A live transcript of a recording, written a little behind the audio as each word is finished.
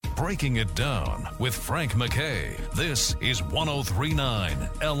Breaking It Down with Frank McKay. This is 1039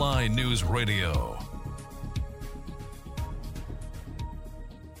 LI News Radio.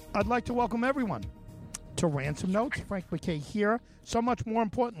 I'd like to welcome everyone to Ransom Notes. Frank McKay here. So much more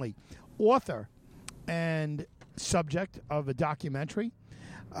importantly, author and subject of a documentary.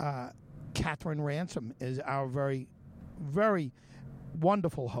 Katherine Ransom is our very, very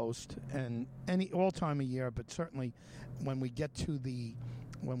wonderful host, and all time of year, but certainly when we get to the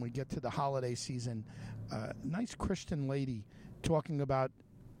holiday season, nice Christian lady talking about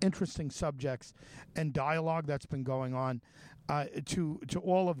interesting subjects and dialogue that's been going on. To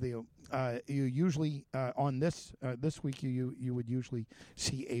all of you, you usually on this week you would usually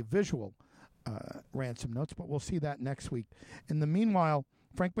see a visual Ransom Notes, but we'll see that next week. In the meanwhile,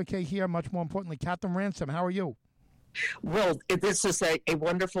 Frank McKay here. Much more importantly, Katherine Ransom. How are you? Well, this is a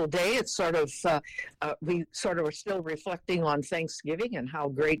wonderful day. It's sort of, we sort of are still reflecting on Thanksgiving and how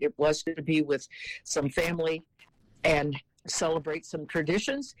great it was to be with some family and celebrate some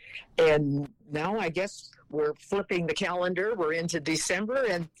traditions. And now I guess we're flipping the calendar. We're into December,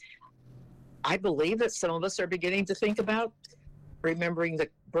 and I believe that some of us are beginning to think about remembering the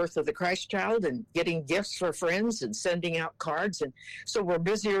birth of the Christ child and getting gifts for friends and sending out cards. And so we're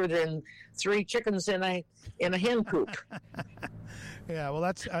busier than 3 chickens in a hen coop. Yeah, well,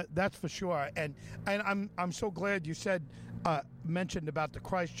 that's for sure. And I'm so glad you mentioned about the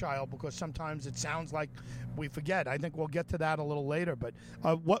Christ child, because sometimes it sounds like we forget. I think we'll get to that a little later. But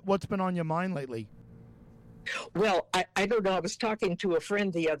what's been on your mind lately? Well, I don't know. I was talking to a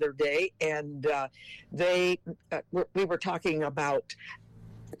friend the other day, and we were talking about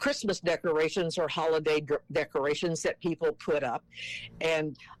Christmas decorations or holiday decorations that people put up.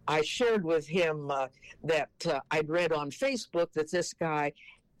 And I shared with him that I'd read on Facebook that this guy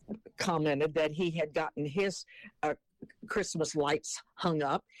commented that he had gotten his Christmas lights hung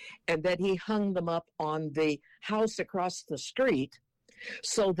up, and that he hung them up on the house across the street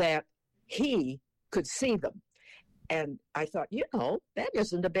so that he could see them. And I thought, that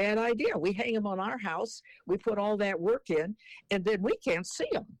isn't a bad idea. We hang them on our house, we put all that work in, and then we can't see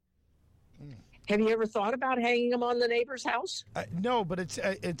them. Have you ever thought about hanging them on the neighbor's house? No, but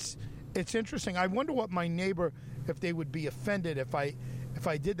it's interesting. I wonder what my neighbor, if they would be offended if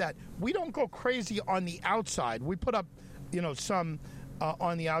I did that. We don't go crazy on the outside. We put up, some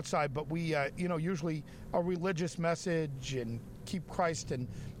on the outside, but we, usually a religious message and keep Christ and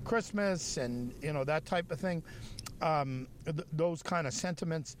Christmas and, that type of thing. Those kind of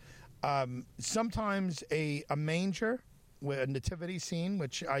sentiments. Sometimes a manger with a nativity scene,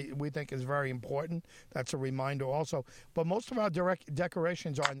 which we think is very important. That's a reminder also. But most of our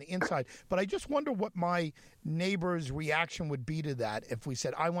decorations are on the inside. But I just wonder what my neighbor's reaction would be to that if we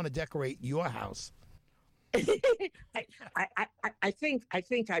said, I want to decorate your house. I think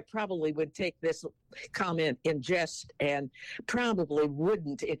I probably would take this comment in jest and probably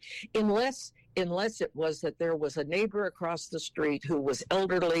wouldn't, unless it was that there was a neighbor across the street who was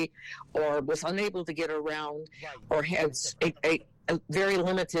elderly or was unable to get around, right, or had a very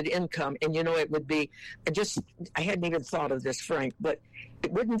limited income. And it would be I hadn't even thought of this, Frank, but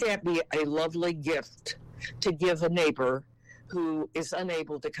wouldn't that be a lovely gift to give a neighbor who is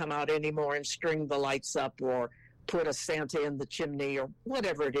unable to come out anymore and string the lights up or put a Santa in the chimney or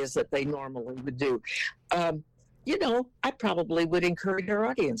whatever it is that they normally would do? I probably would encourage our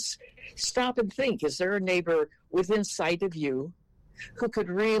audience. Stop and think, is there a neighbor within sight of you who could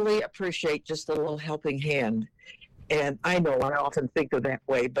really appreciate just a little helping hand? And I know I often think of that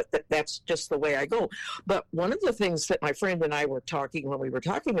way, but that's just the way I go. But one of the things that my friend and I were talking when we were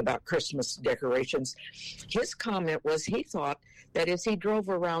talking about Christmas decorations, his comment was he thought that as he drove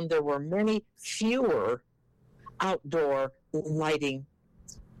around, there were many fewer outdoor lighting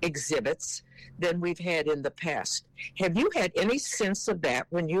exhibits than we've had in the past. Have you had any sense of that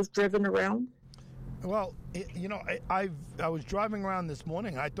when you've driven around? Well, I was driving around this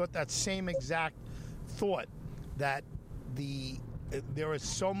morning. I thought that same exact thought, that there is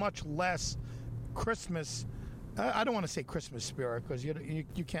so much less Christmas. I don't want to say Christmas spirit, because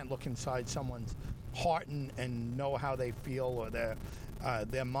you can't look inside someone's heart and know how they feel or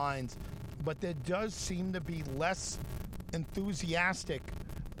their minds. But there does seem to be less enthusiastic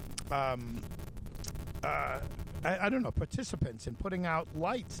I don't know, participants in putting out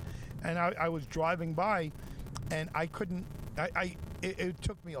lights. And I was driving by, and I couldn't. It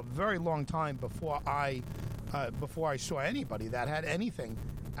took me a very long time before I saw anybody that had anything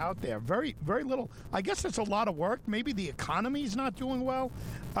out there. Very, very little. I guess it's a lot of work. Maybe the economy's not doing well.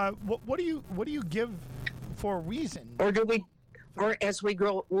 What do you give for a reason? Or do Or as we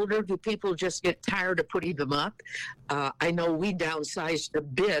grow older, do people just get tired of putting them up? I know we downsized a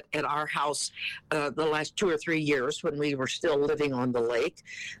bit at our house the last 2 or 3 years when we were still living on the lake.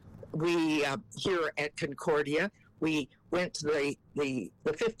 We, here at Concordia, we went to the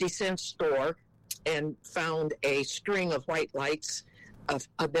 50-cent store and found a string of white lights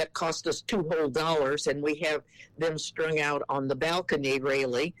that cost us $2 whole, and we have them strung out on the balcony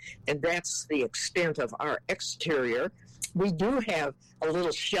railing, and that's the extent of our exterior. We do have a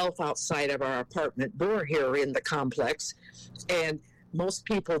little shelf outside of our apartment door here in the complex, and most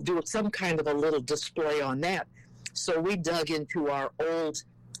people do some kind of a little display on that. So we dug into our old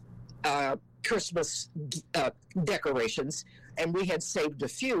Christmas decorations, and we had saved a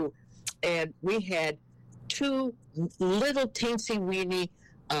few, and we had 2 little teensy-weeny,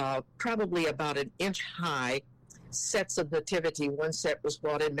 probably about an inch high, sets of nativity. One set was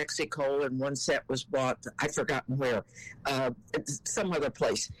bought in Mexico, and one set was bought, I've forgotten where, some other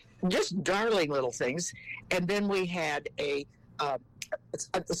place. Just darling little things. And then we had a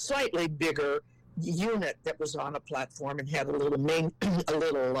slightly bigger unit that was on a platform and had a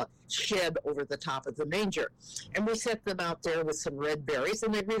little shed over the top of the manger, and we set them out there with some red berries,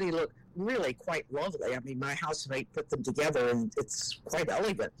 and they really look really quite lovely. I mean, my housemate put them together, and it's quite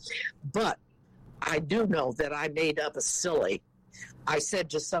elegant. But I do know that I made up a silly. I said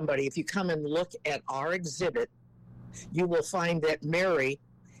to somebody, if you come and look at our exhibit, you will find that Mary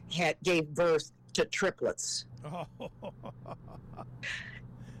gave birth to triplets.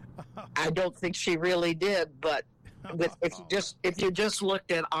 I don't think she really did, but if you just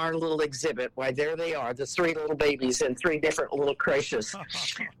looked at our little exhibit, why, there they are, the 3 little babies in 3 different little creches.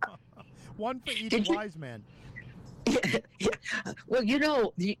 One for each wise man. Yeah. Well, you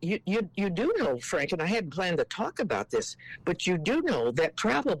do know, Frank, and I hadn't planned to talk about this, but you do know that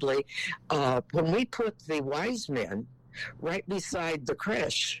probably when we put the wise men right beside the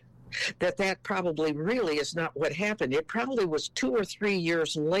creche, that probably really is not what happened. It probably was 2 or 3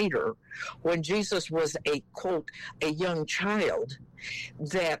 years later, when Jesus was a young child,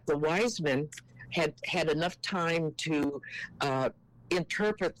 that the wise men had enough time to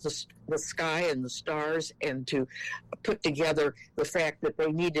interpret the sky and the stars, and to put together the fact that they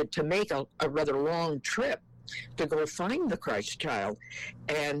needed to make a rather long trip to go find the Christ child.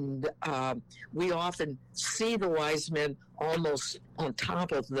 And we often see the wise men almost on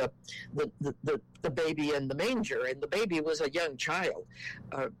top of the baby in the manger, and the baby was a young child,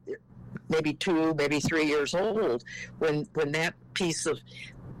 maybe 2, maybe 3 years old, when that piece of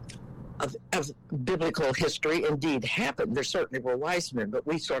biblical history indeed happened. There certainly were wise men, but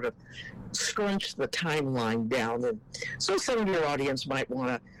we sort of scrunched the timeline down. And so some of your audience might want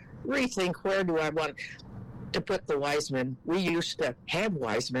to rethink, where do I want to put the wise men? We used to have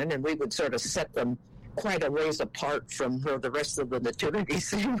wise men, and we would sort of set them quite a ways apart from where the rest of the nativity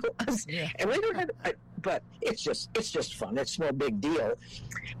scene was. Yeah. And we don't have, but it's just fun. It's no big deal.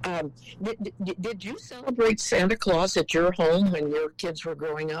 Did you celebrate Santa Claus at your home when your kids were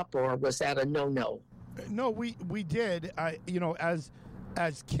growing up, or was that a no-no? No, we did.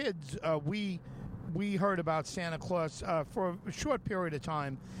 As kids, we heard about Santa Claus for a short period of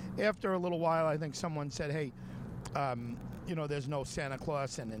time. After a little while, I think someone said, hey, there's no Santa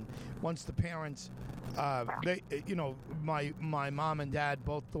Claus. And then once the parents, my mom and dad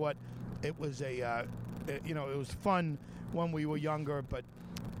both thought it was it was fun when we were younger. But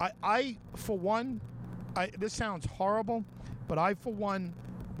I for one, this sounds horrible, but I, for one,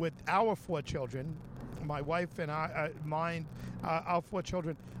 with our 4 children, my wife and our 4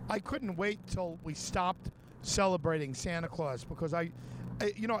 children, I couldn't wait till we stopped celebrating Santa Claus, because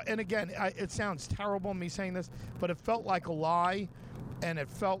and again, it sounds terrible me saying this, but it felt like a lie, and it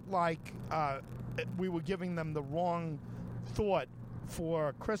felt like we were giving them the wrong thought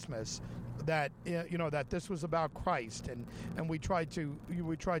for Christmas, that that this was about Christ, and we tried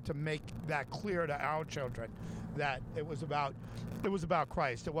to make that clear to our children, that it was about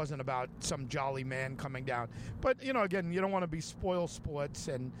Christ. It wasn't about some jolly man coming down. But again, you don't want to be spoil sports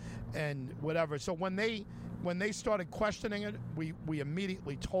and whatever. So when they started questioning it, we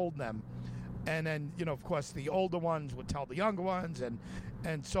immediately told them, and then of course the older ones would tell the younger ones,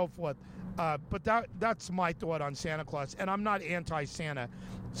 and so forth. But that's my thought on Santa Claus, and I'm not anti-Santa,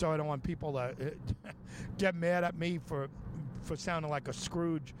 so I don't want people to get mad at me for sounding like a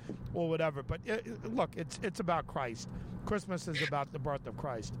Scrooge or whatever. But look, it's about Christ. Christmas is about the birth of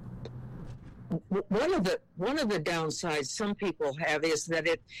Christ. One of the downsides some people have is that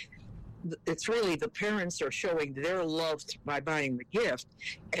it's really the parents are showing their love by buying the gift,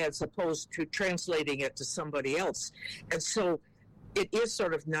 as opposed to translating it to somebody else. And so it is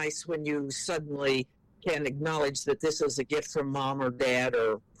sort of nice when you suddenly can acknowledge that this is a gift from mom or dad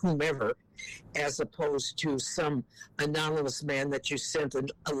or whomever, as opposed to some anonymous man that you sent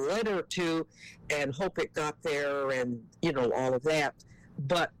a letter to and hope it got there and, all of that.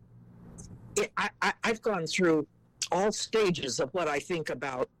 But I've gone through all stages of what I think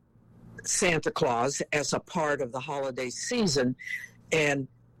about Santa Claus as a part of the holiday season, and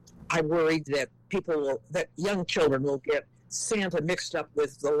I worried that that young children will get Santa mixed up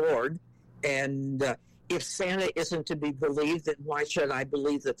with the Lord, and if Santa isn't to be believed, then why should I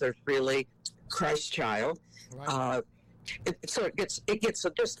believe that there's really Christ child? Right. So it gets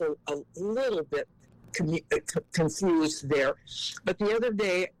just a little bit confused there. But the other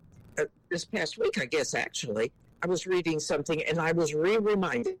day, this past week, I guess, actually, I was reading something and I was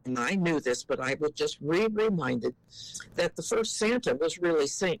reminded, and I knew this, but I was just reminded that the first Santa was really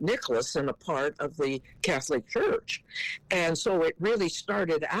St. Nicholas and a part of the Catholic Church. And so it really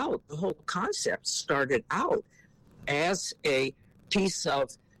started out, the whole concept started out as a piece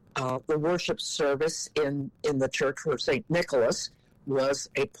of the worship service in the church where St. Nicholas was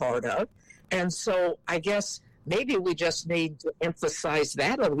a part of. And so I guess maybe we just need to emphasize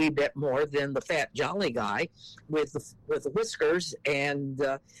that a wee bit more than the fat jolly guy with the whiskers and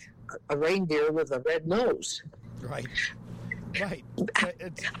a reindeer with a red nose. Right.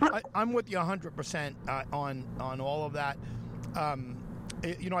 I'm with you 100% on all of that.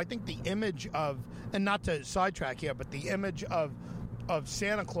 I think the image of, and not to sidetrack here, but the image of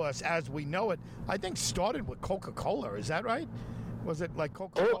Santa Claus as we know it, I think started with Coca-Cola. Is that right? Was it like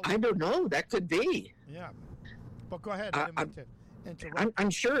Coca-Cola? Oh, I don't know. That could be. Yeah. But go ahead. I'm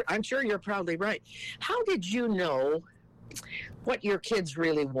sure you're probably right. How did you know what your kids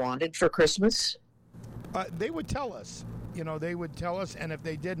really wanted for Christmas? They would tell us. They would tell us, and if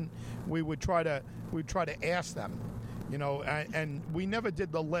they didn't, we'd try to ask them. And we never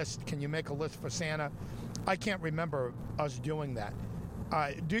did the list. Can you make a list for Santa? I can't remember us doing that.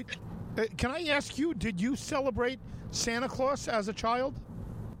 Can I ask you? Did you celebrate Santa Claus as a child?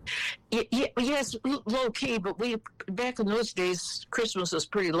 Yes, low key, but back in those days, Christmas was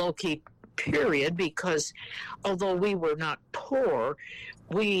pretty low key, period, because although we were not poor,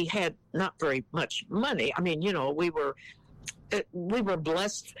 we had not very much money. I mean, we were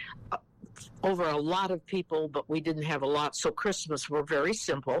blessed over a lot of people, but we didn't have a lot. So Christmas were very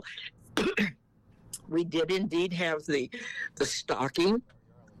simple. We did indeed have the stocking,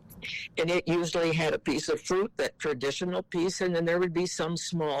 and it usually had a piece of fruit, that traditional piece, and then there would be some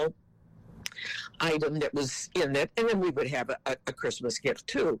small item that was in it, and then we would have a Christmas gift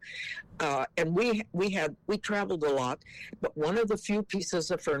too. And we traveled a lot, but one of the few pieces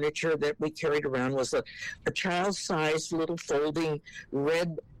of furniture that we carried around was a child-sized little folding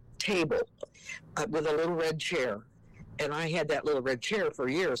red table with a little red chair. And I had that little red chair for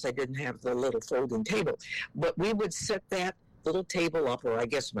years. I didn't have the little folding table. But we would set that little table up, or I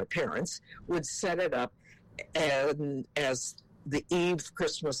guess my parents would set it up, and as the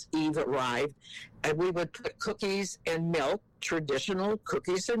Christmas Eve arrived, and we would put cookies and milk, traditional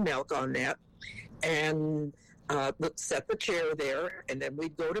cookies and milk on that, and set the chair there, and then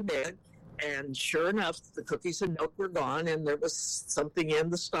we'd go to bed. And sure enough, the cookies and milk were gone, and there was something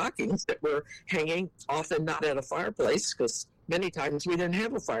in the stockings that were hanging, often not at a fireplace, because many times we didn't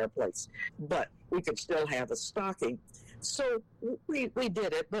have a fireplace, but we could still have a stocking. So we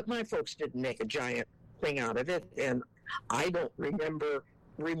did it, but my folks didn't make a giant thing out of it, and I don't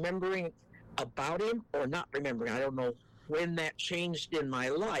remembering about him or not remembering. I don't know when that changed in my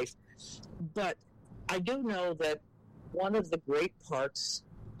life, but I do know that one of the great parts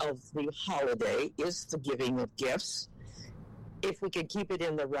of the holiday is the giving of gifts, if we can keep it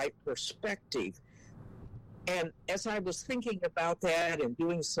in the right perspective. And as I was thinking about that and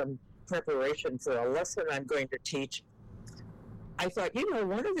doing some preparation for a lesson I'm going to teach, I thought,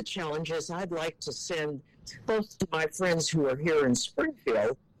 one of the challenges I'd like to send both to my friends who are here in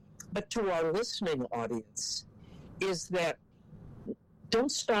Springfield, but to our listening audience, is that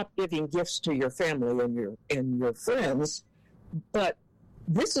don't stop giving gifts to your family and your friends, but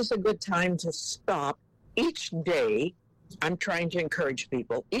this is a good time to stop each day. I'm trying to encourage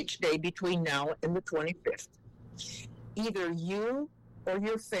people each day between now and the 25th. Either you or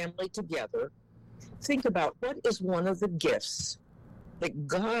your family together, think about what is one of the gifts that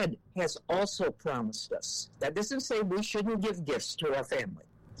God has also promised us. That doesn't say we shouldn't give gifts to our family,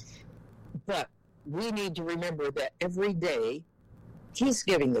 but we need to remember that every day He's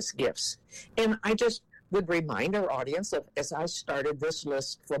giving us gifts. And I just would remind our audience of, as I started this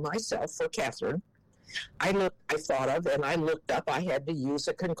list for myself, for Catherine, I thought of and I looked up. I had to use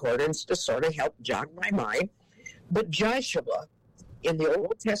a concordance to sort of help jog my mind. But Joshua, in the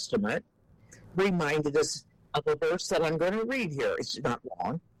Old Testament, reminded us of a verse that I'm going to read here. It's not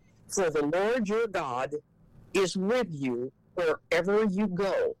long. For the Lord your God is with you wherever you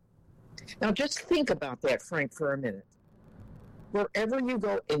go. Now just think about that, Frank, for a minute. Wherever you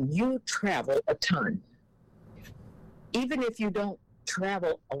go, and you travel a ton. Even if you don't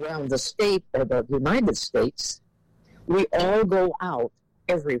travel around the state or the United States, we all go out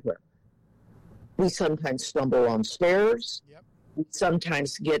everywhere. We sometimes stumble on stairs. Yep. We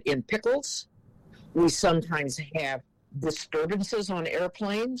sometimes get in pickles. We sometimes have disturbances on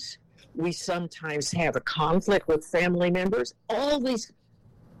airplanes. We sometimes have a conflict with family members. All these,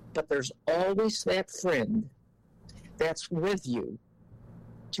 but there's always that friend that's with you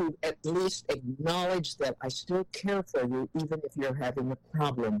to at least acknowledge that I still care for you, even if you're having a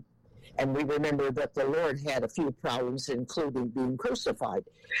problem. And we remember that the Lord had a few problems, including being crucified,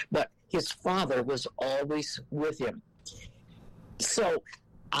 but his Father was always with him. So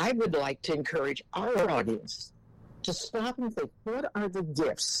I would like to encourage our audience to stop and think, what are the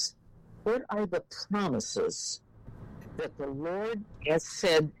gifts? What are the promises that the Lord has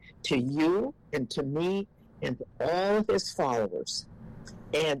said to you and to me and to all of his followers?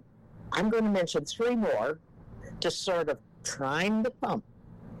 And I'm going to mention 3 more to sort of prime the pump,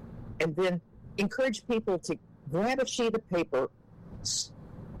 and then encourage people to grab a sheet of paper,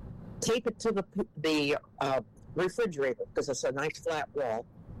 tape it to the refrigerator, because it's a nice flat wall.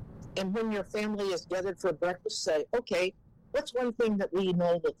 And when your family is gathered for breakfast, say, okay, what's one thing that we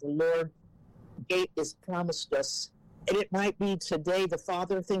know that the Lord has promised us? And it might be today the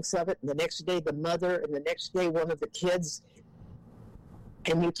father thinks of it, and the next day the mother, and the next day one of the kids.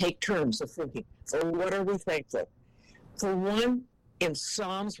 And you take turns of thinking. So what are we thankful? For one, in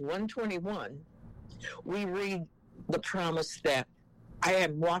Psalms 121, we read the promise that I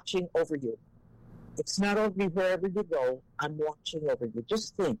am watching over you. It's not over you wherever you go. I'm watching over you.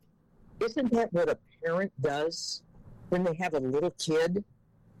 Just think. Isn't that what a parent does when they have a little kid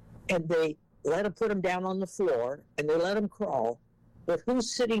and they let them put them down on the floor and they let them crawl? But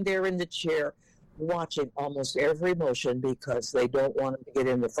who's sitting there in the chair watching almost every motion, because they don't want them to get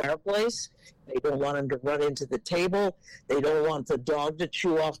in the fireplace, they don't want them to run into the table, they don't want the dog to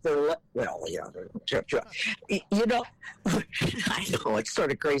chew off their you know, I know it's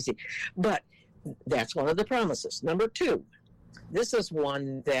sort of crazy, but that's one of the promises. Number 2, this is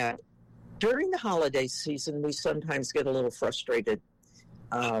one that during the holiday season we sometimes get a little frustrated.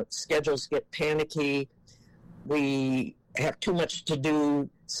 Schedules get panicky. We have too much to do.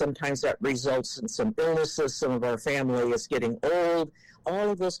 Sometimes that results in some illnesses. Some of our family is getting old. All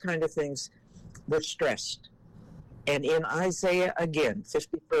of those kind of things. We're stressed. And in Isaiah, again,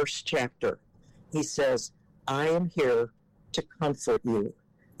 51st chapter, he says, I am here to comfort you.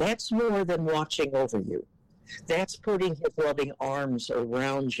 That's more than watching over you. That's putting his loving arms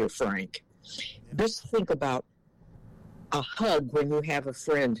around you, Frank. Just think about a hug when you have a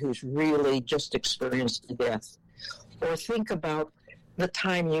friend who's really just experienced death. Or think about the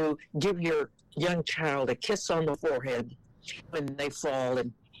time you give your young child a kiss on the forehead when they fall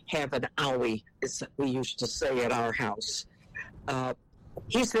and have an owie, as we used to say at our house.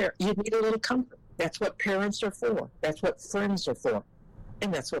 He's there. You need a little comfort. That's what parents are for. That's what friends are for.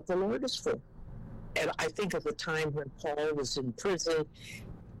 And that's what the Lord is for. And I think of the time when Paul was in prison,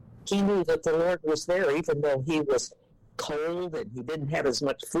 he knew that the Lord was there, even though he was cold and he didn't have as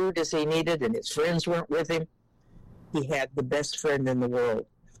much food as he needed and his friends weren't with him. He had the best friend in the world.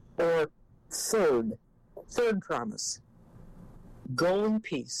 Or third promise, go in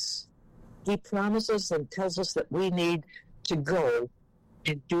peace. He promises and tells us that we need to go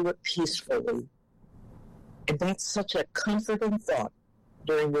and do it peacefully. And that's such a comforting thought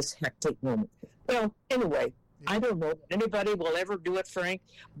during this hectic moment. Well, anyway, I don't know if anybody will ever do it, Frank,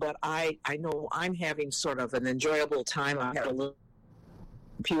 but I know I'm having sort of an enjoyable time. I have a little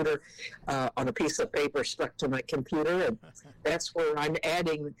computer on a piece of paper stuck to my computer, and that's where I'm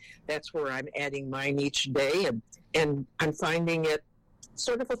adding mine each day, and I'm finding it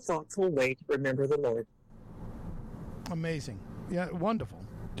sort of a thoughtful way to remember the Lord. Amazing. Yeah, wonderful.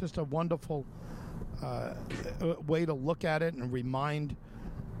 Just a wonderful way to look at it and remind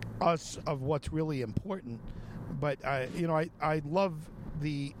us of what's really important. But I love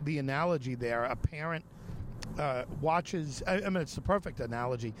the analogy there. A parent watches. I mean, it's the perfect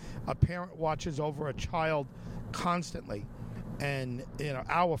analogy. A parent watches over a child constantly, and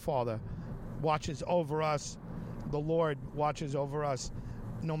our Father watches over us. The Lord watches over us,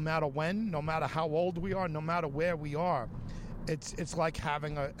 no matter when, no matter how old we are, no matter where we are. It's like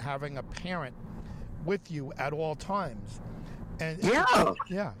having a parent with you at all times. And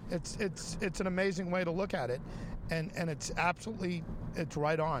it's an amazing way to look at it, and it's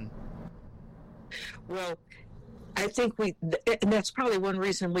right on. Well, I think and that's probably one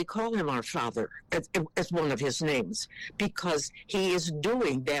reason we call him our father as one of his names, because he is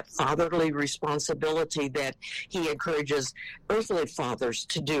doing that fatherly responsibility that he encourages earthly fathers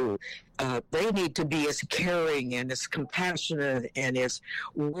to do. They need to be as caring and as compassionate and as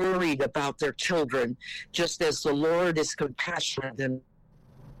worried about their children, just as the Lord is compassionate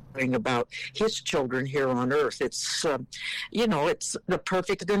and about his children here on earth. It's, it's the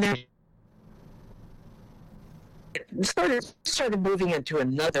perfect analogy. Started moving into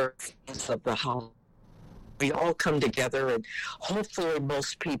another phase of the holiday. We all come together, and hopefully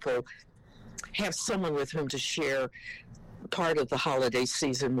most people have someone with whom to share part of the holiday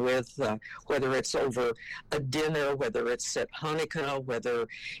season with, whether it's over a dinner, whether it's at Hanukkah, whether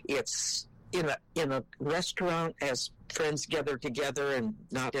it's in a restaurant as friends gather together and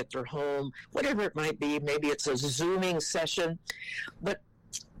not at their home, whatever it might be. Maybe it's a Zooming session. But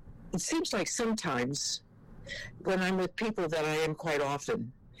it seems like sometimes when I'm with people that I am quite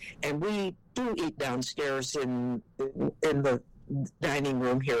often, and we do eat downstairs in the dining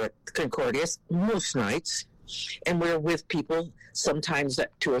room here at Concordia most nights, and we're with people sometimes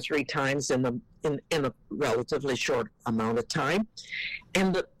 2 or 3 times in a relatively short amount of time,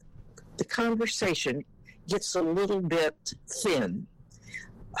 and the conversation gets a little bit thin.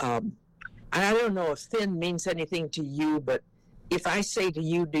 I don't know if thin means anything to you, but if I say to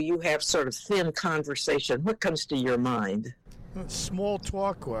you, do you have sort of thin conversation, what comes to your mind? Small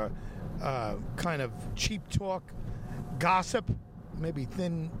talk or kind of cheap talk, gossip, maybe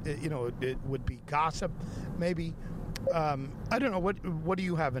thin, it would be gossip, maybe. I don't know, what do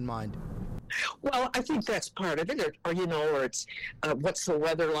you have in mind? Well, I think that's part of it, or it's what's the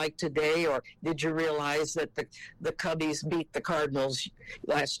weather like today, or did you realize that the Cubbies beat the Cardinals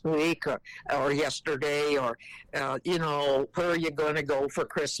last week or yesterday, or where are you going to go for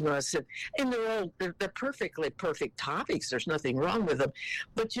Christmas? And they're perfectly perfect topics. There's nothing wrong with them,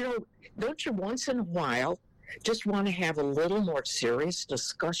 but don't you once in a while just want to have a little more serious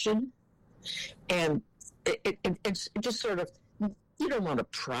discussion? And it's just sort of, you don't want to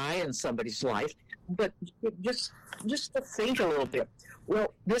pry in somebody's life, but just to think a little bit.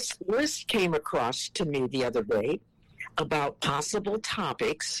 Well, this list came across to me the other day about possible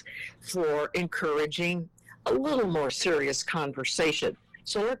topics for encouraging a little more serious conversation.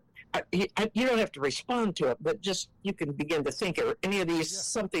 So you don't have to respond to it, but just you can begin to think of any of these,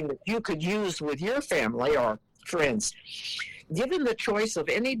 something that you could use with your family or friends. Given the choice of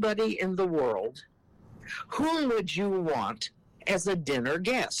anybody in the world, whom would you want as a dinner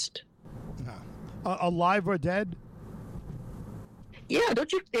guest? Alive or dead? Yeah,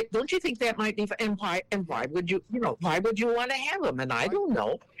 don't you think that might be? And why would you want to have them? And I don't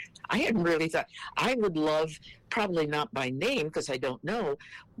know. I hadn't really thought. I would love, probably not by name because I don't know,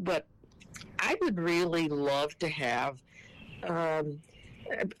 but I would really love to have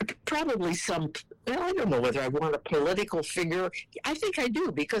probably some. Well, I don't know whether I want a political figure. I think I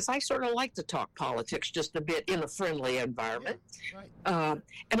do, because I sort of like to talk politics just a bit in a friendly environment. Right.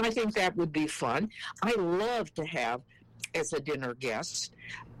 And I think that would be fun. I love to have, as a dinner guest,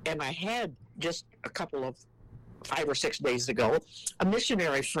 and I had just a couple of 5 or 6 days ago, a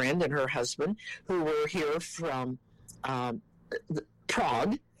missionary friend and her husband who were here from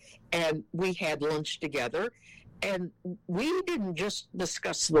Prague, and we had lunch together. And we didn't just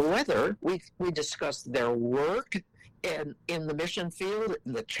discuss the weather. We discussed their work and in the mission field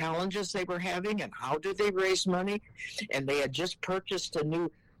and the challenges they were having and how do they raise money. And they had just purchased a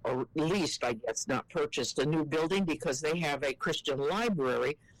new, or leased, I guess, not purchased, a new building because they have a Christian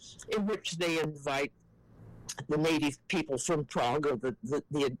library in which they invite the native people from Prague, or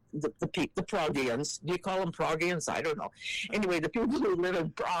the Pragians. Do you call them Pragians? I don't know. Anyway, the people who live in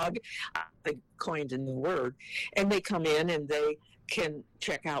Prague, they coined a new word, and they come in and they can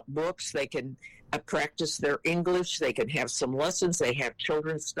check out books. They can practice their English. They can have some lessons. They have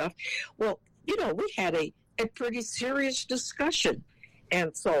children's stuff. Well, we had a pretty serious discussion.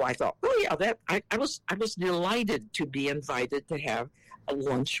 And so I thought, oh yeah, I was delighted to be invited to have a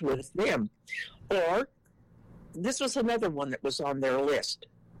lunch with them. Or this was another one that was on their list.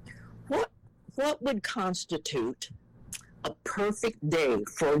 What would constitute a perfect day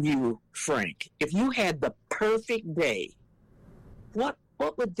for you, Frank? If you had the perfect day, what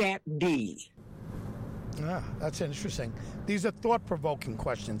would that be? That's interesting. These are thought-provoking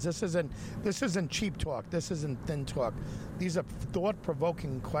questions. This isn't cheap talk. This isn't thin talk. These are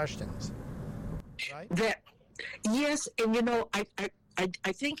thought-provoking questions. Right? Yes, and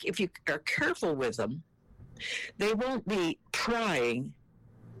I think if you are careful with them, they won't be prying.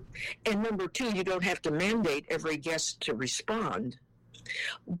 And number 2, you don't have to mandate every guest to respond.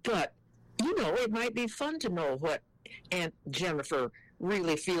 But it might be fun to know what Aunt Jennifer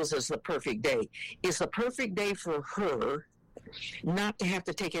really feels is the perfect day. Is the perfect day for her not to have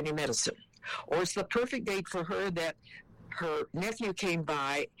to take any medicine? Or is the perfect day for her that her nephew came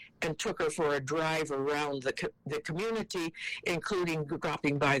by and took her for a drive around the community, including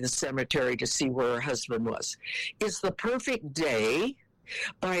dropping by the cemetery to see where her husband was? Is the perfect day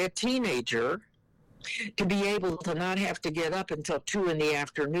by a teenager to be able to not have to get up until 2 in the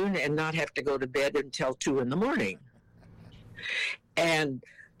afternoon and not have to go to bed until 2 in the morning? And,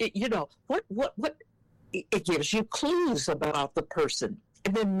 it gives you clues about the person.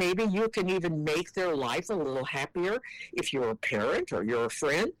 And then maybe you can even make their life a little happier if you're a parent or you're a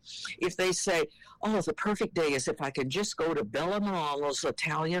friend. If they say, oh, the perfect day is if I can just go to Bella Milano's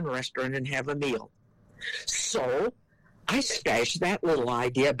Italian restaurant and have a meal. So I stashed that little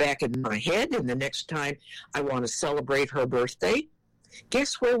idea back in my head, and the next time I want to celebrate her birthday,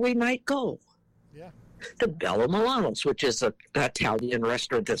 guess where we might go? Yeah. The Bella Milano's, which is an Italian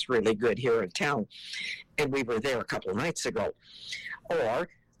restaurant that's really good here in town. And we were there a couple of nights ago. Or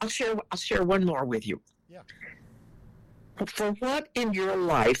I'll share one more with you. Yeah. For what in your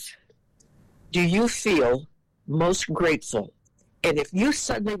life do you feel most grateful? And if you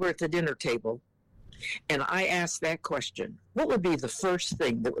suddenly were at the dinner table and I asked that question, what would be the first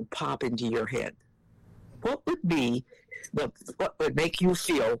thing that would pop into your head? What would be what would make you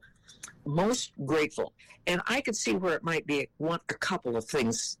feel most grateful? And I could see where it might be a couple of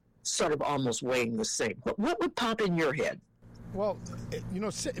things sort of almost weighing the same. What would pop in your head? Well,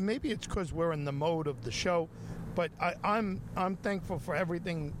 maybe it's because we're in the mode of the show, but I'm thankful for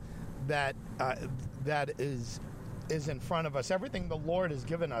everything that is in front of us, everything the Lord has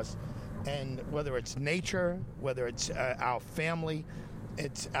given us, and whether it's nature, whether it's our family,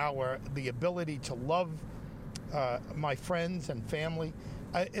 it's the ability to love my friends and family.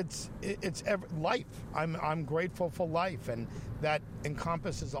 It's life. I'm grateful for life, and that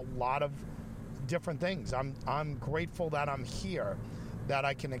encompasses a lot of different things. I'm grateful that I'm here, that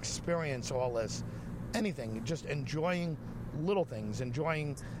I can experience all this, anything, just enjoying little things,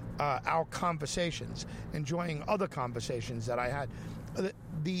 enjoying our conversations, enjoying other conversations that I had.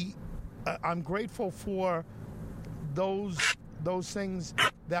 I'm grateful for those things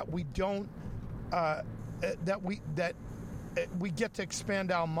that we don't that we get to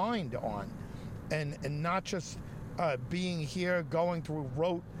expand our mind on, and not just being here going through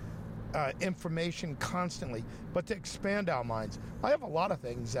rote information constantly, but to expand our minds. I have a lot of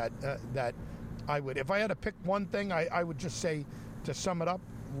things that I would, if I had to pick one thing, I would just say, to sum it up,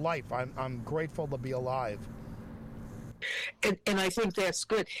 life. I'm grateful to be alive. And I think that's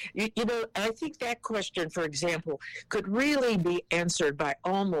good. I think that question, for example, could really be answered by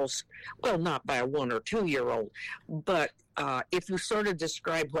not by a 1 or 2 year old, but if you sort of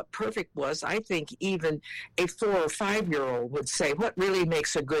describe what perfect was, I think even a 4 or 5 year old would say, what really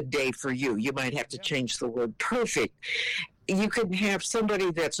makes a good day for you? You might have to change the word perfect. You can have somebody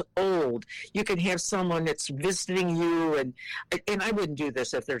that's old. You can have someone that's visiting you, and I wouldn't do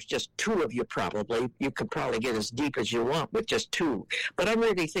this if there's just 2 of you. Probably you could probably get as deep as you want with just 2. But I'm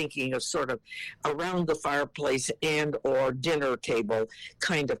really thinking of sort of around the fireplace and or dinner table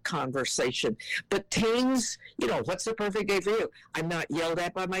kind of conversation. But teens, what's the perfect day for you? I'm not yelled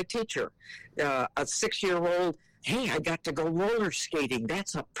at by my teacher. A 6-year-old. Hey, I got to go roller skating.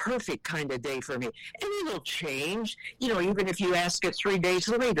 That's a perfect kind of day for me. And it'll change. Even if you ask it 3 days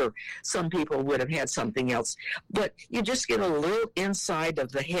later, some people would have had something else. But you just get a little inside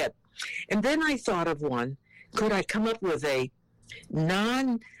of the head. And then I thought of one. Could I come up with a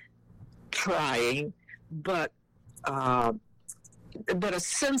non-trying, but a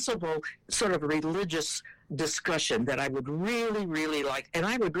sensible sort of religious discussion that I would really, really like, and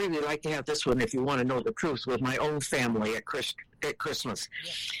I would really like to have this one, if you want to know the truth, with my own family at Christmas.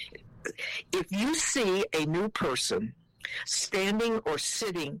 Yeah. If you see a new person standing or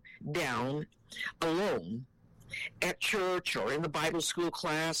sitting down alone at church or in the Bible school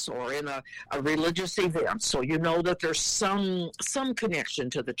class or in a religious event, so you know that there's some connection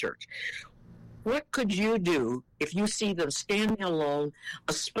to the church, what could you do if you see them standing alone,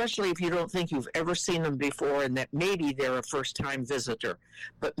 especially if you don't think you've ever seen them before and that maybe they're a first-time visitor,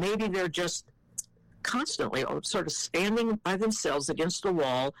 but maybe they're just constantly sort of standing by themselves against the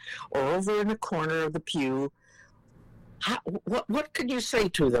wall or over in a corner of the pew? What could you say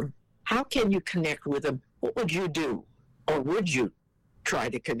to them? How can you connect with them? What would you do? Or would you try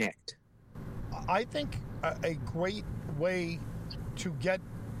to connect? I think a great way to get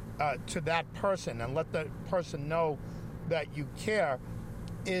to that person and let the person know that you care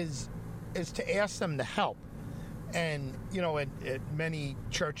is to ask them to help. And, you know, at many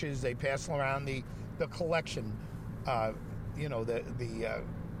churches, they pass around the collection, you know,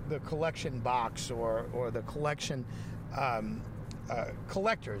 the collection box or the collection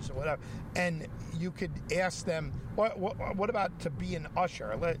collectors or whatever. And you could ask them, what about to be an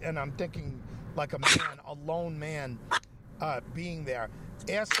usher? And I'm thinking like a man, a lone man being there.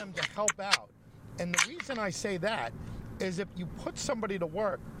 Ask them to help out. And the reason I say that is if you put somebody to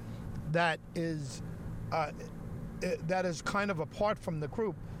work that is kind of apart from the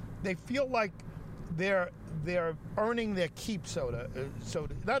group, they feel like they're earning their keep, so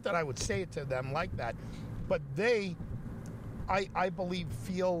not that I would say it to them like that, but they, I believe,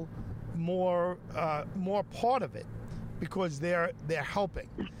 feel more part of it because they're helping,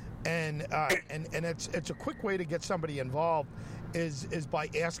 and it's a quick way to get somebody involved is by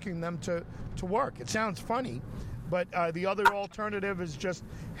asking them to work. It sounds funny, but the other alternative is just,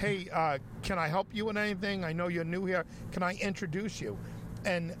 hey, can I help you with anything? I know you're new here. Can I introduce you?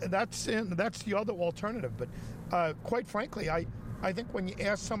 And that's the other alternative. But quite frankly, I think when you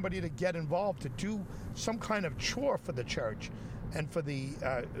ask somebody to get involved, to do some kind of chore for the church and for the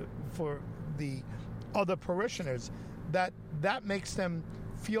other parishioners, that makes them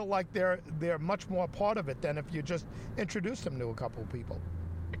feel like they're much more part of it than if you just introduce them to a couple of people.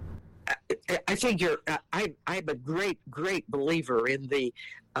 I think I'm a great believer in the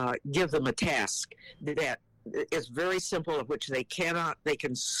give them a task that is very simple, of which they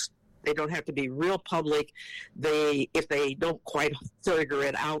don't have to be real public. If they don't quite figure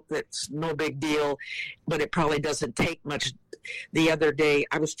it out, that's no big deal, but it probably doesn't take much. The other day,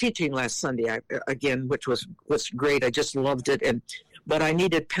 I was teaching last Sunday, which was great. I just loved it, but I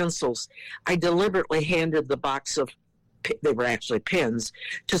needed pencils. I deliberately handed the box of, they were actually pens,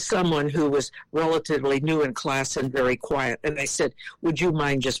 to someone who was relatively new in class and very quiet. And I said, would you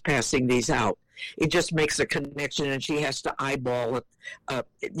mind just passing these out? It just makes a connection, and she has to eyeball it,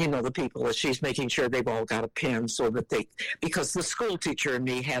 the people as she's making sure they've all got a pen, so that because the school teacher and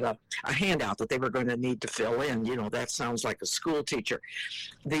me had a handout that they were going to need to fill in. That sounds like a school teacher.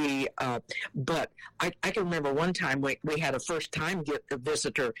 But I can remember one time we had a first-time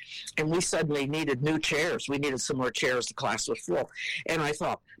visitor, and we suddenly needed new chairs. We needed some more chairs. The class was full. And I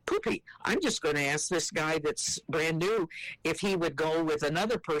thought, poopy, I'm just going to ask this guy that's brand new if he would go with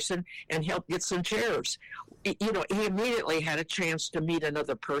another person and help get some chairs. He immediately had a chance to meet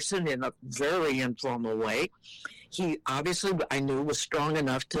another person in a very informal way. He obviously, I knew, was strong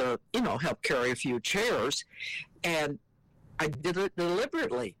enough to, help carry a few chairs. And I did it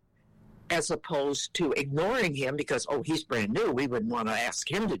deliberately, as opposed to ignoring him because, he's brand new. We wouldn't want to ask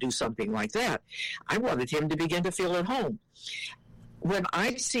him to do something like that. I wanted him to begin to feel at home. When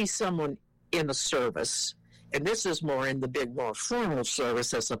I see someone in a service, and this is more in the big, more formal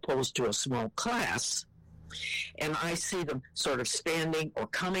service as opposed to a small class, and I see them sort of standing or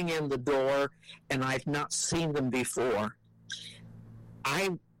coming in the door, and I've not seen them before, I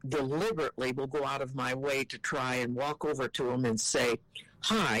deliberately will go out of my way to try and walk over to them and say,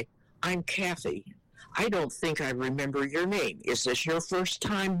 hi, I'm Kathy. I don't think I remember your name. Is this your first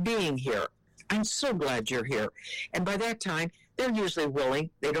time being here? I'm so glad you're here. And by that time, they're usually willing.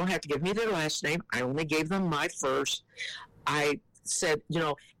 They don't have to give me their last name. I only gave them my first. I said,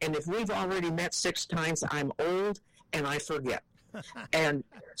 and if we've already met 6 times, I'm old and I forget. And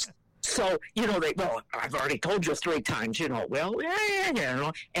so, I've already told you 3 times, and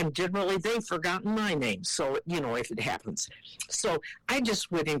generally they've forgotten my name. So, if it happens. So I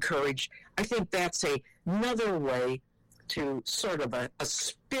just would encourage, I think that's another way to sort of a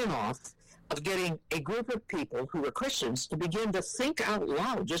spin-off of getting a group of people who are Christians to begin to think out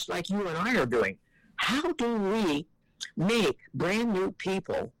loud, just like you and I are doing. How do we make brand new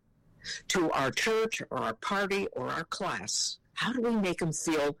people to our church or our party or our class? How do we make them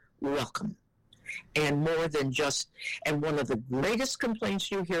feel welcome? And more than just, and one of the greatest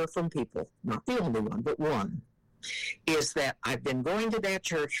complaints you hear from people, not the only one, but one, is that I've been going to that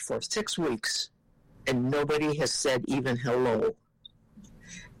church for 6 weeks and nobody has said even hello.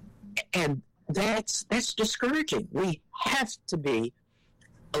 And that's discouraging. We have to be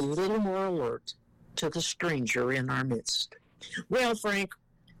a little more alert to the stranger in our midst. Well, Frank,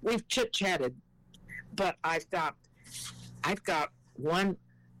 we've chit-chatted, but I've got one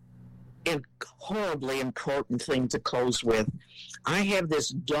horribly important thing to close with. I have this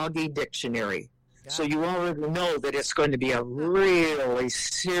doggy dictionary. Yeah. So you already know that it's going to be a really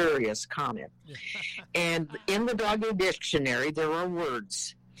serious comment. And in the doggy dictionary, there are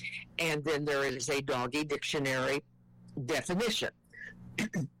words. And then there is a doggy dictionary definition.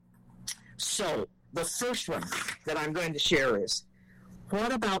 So the first one that I'm going to share is,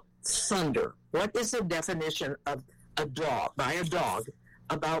 what about thunder. What is the definition of a dog, by a dog,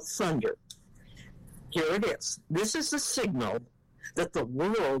 about thunder? Here it is. This is a signal that the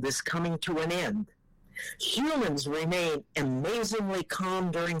world is coming to an end. Humans remain amazingly calm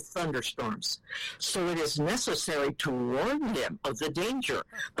during thunderstorms, so it is necessary to warn them of the danger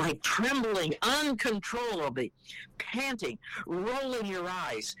by trembling uncontrollably, panting, rolling your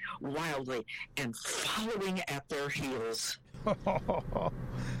eyes wildly, and following at their heels.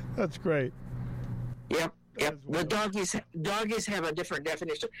 That's great. Yep. The doggies have a different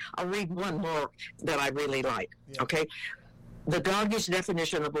definition. I'll read one more that I really like. Yeah. Okay. The doggies'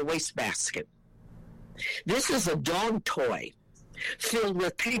 definition of a wastebasket. This is a dog toy filled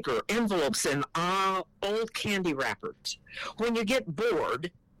with paper, envelopes, and old candy wrappers. When you get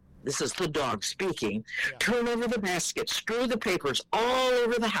bored, this is the dog speaking, turn over the basket, strew the papers all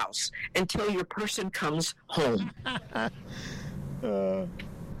over the house until your person comes home. And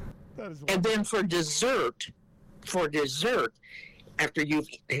then for dessert, after you've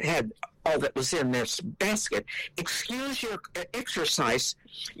had all that was in this basket, exercise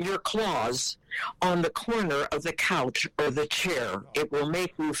your claws on the corner of the couch or the chair. It will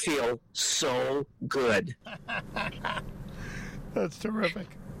make you feel so good. That's terrific.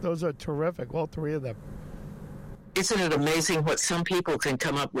 Those are terrific, all three of them. Isn't it amazing what some people can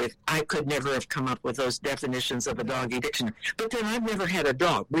come up with? I could never have come up with those definitions of a doggy dictionary. But then I've never had a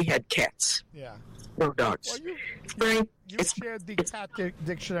dog. We had cats. Yeah. No dogs. Well, you shared the cat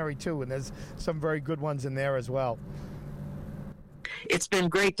dictionary, too, and there's some very good ones in there as well. It's been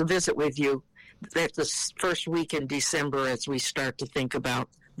great to visit with you at the first week in December as we start to think about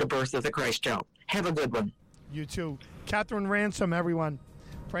the birth of the Christ child. Have a good one. You too. Catherine Ransom, everyone.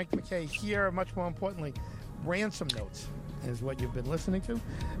 Frank MacKay here, much more importantly, Ransom Notes is what you've been listening to.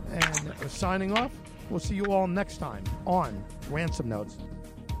 And signing off, we'll see you all next time on Ransom Notes.